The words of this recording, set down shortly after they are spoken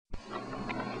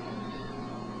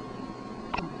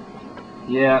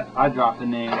Yeah, I dropped a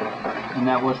name, and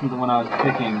that wasn't the one I was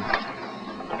picking.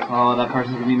 Oh, that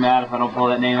person's gonna be mad if I don't pull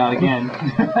that name out again.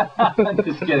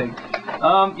 Just kidding.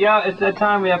 Yeah, it's that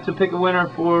time. We have to pick a winner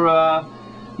for,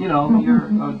 you know, your.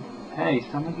 Hey,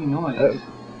 stop making noise,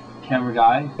 camera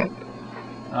guy.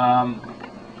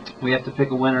 We have to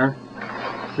pick a winner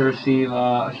to receive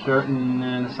a shirt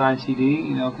and a signed CD.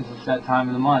 You know, because it's that time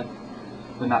of the month.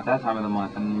 But not that time of the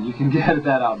month. I mean, you can get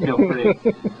that out. Feel free.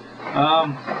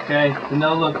 Okay, the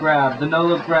no-look grab, the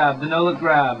no-look grab, the no-look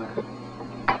grab.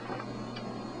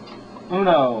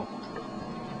 Uno.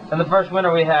 And the first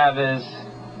winner we have is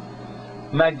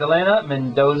Magdalena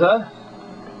Mendoza.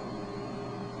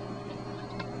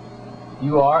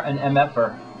 You are an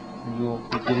MFer. You will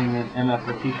be getting an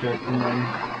MFer t-shirt and then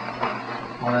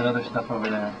all that other stuff over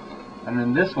there. And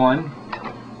then this one,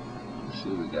 let's see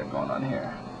what we got going on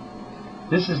here.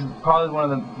 This is probably one of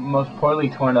the most poorly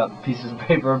torn up pieces of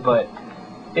paper, but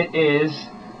it is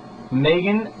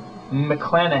Megan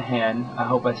McClanahan. I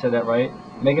hope I said that right.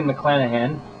 Megan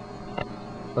McClanahan.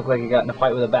 Looked like you got in a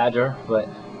fight with a badger, but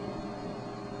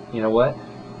you know what?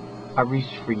 I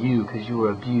reached for you because you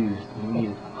were abused and you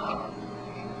needed a hug.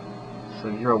 So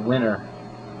you're a winner.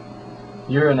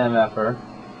 You're an MFer,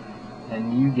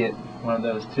 and you get one of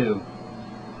those too.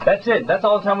 That's it. That's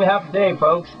all the time we have today,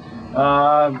 folks.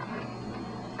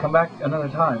 Come back another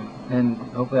time, and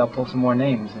hopefully I'll pull some more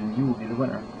names, and you will be the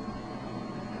winner.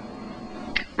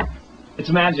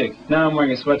 It's magic. Now I'm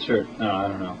wearing a sweatshirt. No, I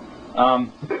don't know.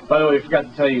 By the way, I forgot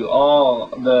to tell you, all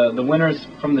the winners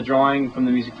from the drawing from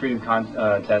the Music Freedom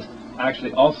contest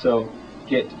actually also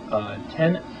get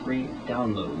 10 free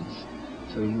downloads.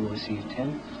 So you will receive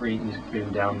 10 free Music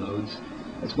Freedom downloads,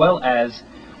 as well as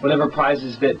whatever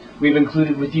prizes that we've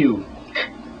included with you.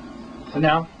 So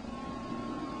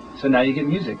now you get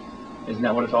music. Isn't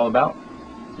that what it's all about?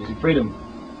 Music Freedom.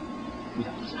 We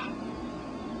don't stop.